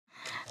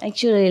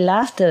Actually,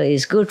 laughter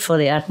is good for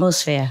the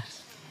atmosphere.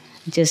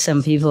 Just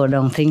some people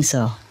don't think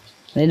so.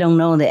 They don't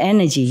know the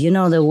energy. You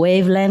know, the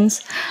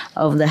wavelength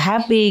of the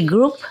happy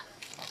group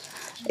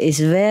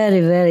is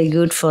very, very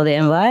good for the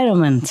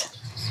environment,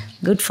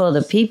 good for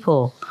the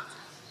people.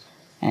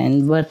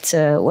 And what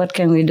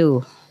can we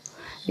do?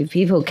 If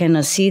people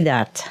cannot see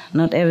that,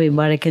 not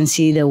everybody can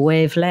see the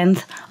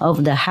wavelength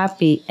of the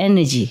happy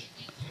energy,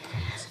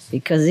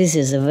 because this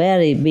is a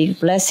very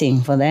big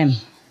blessing for them,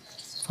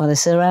 for the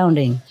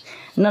surrounding.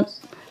 Not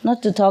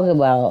to talk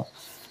about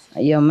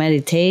your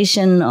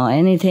meditation or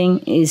anything,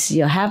 is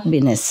your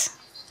happiness.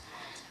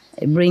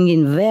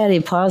 Bringing very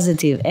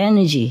positive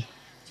energy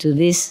to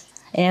this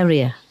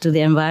area, to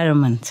the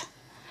environment.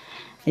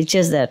 It's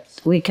just that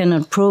we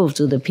cannot prove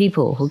to the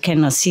people who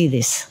cannot see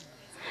this.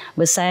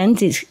 But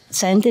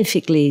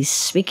scientifically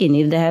speaking,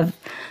 if they have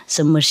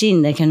some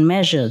machine that can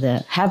measure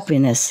the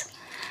happiness,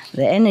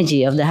 the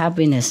energy of the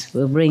happiness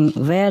will bring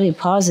very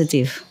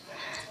positive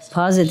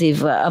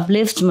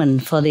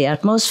upliftment for the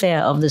atmosphere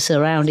of the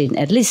surrounding,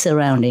 at least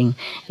surrounding.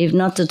 If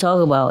not to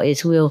talk about,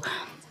 it will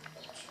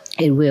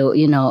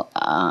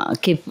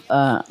keep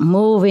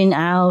moving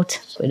out.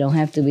 We don't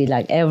have to be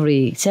like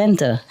every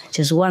center,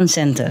 just one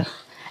center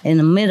in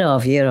the middle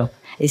of Europe.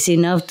 It's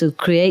enough to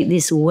create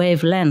this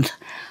wavelength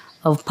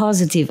of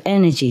positive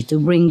energy to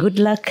bring good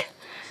luck,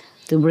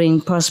 to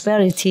bring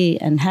prosperity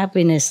and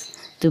happiness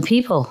to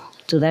people,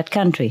 to that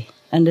country.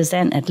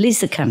 Understand? At least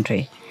the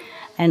country.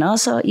 And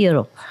also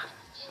Europe.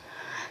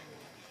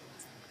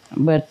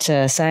 But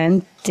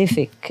science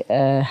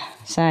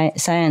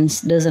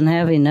doesn't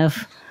have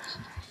enough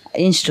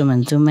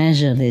instrument to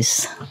measure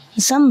this.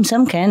 Some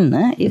can,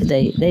 if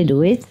they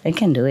do it, they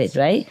can do it,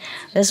 right?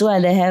 That's why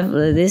they have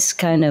this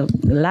kind of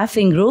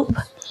laughing group,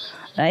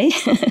 right?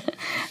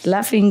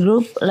 Laughing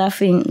group,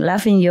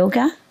 laughing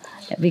yoga,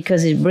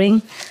 because it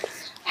brings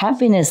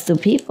happiness to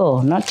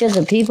people, not just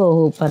the people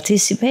who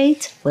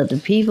participate, but the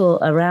people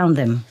around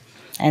them.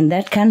 And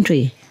that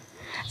country,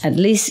 at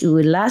least it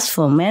will last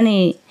for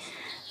many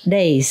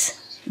days.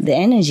 The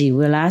energy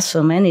will last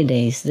for many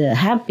days. The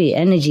happy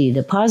energy,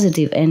 the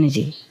positive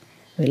energy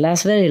will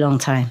last very long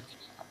time.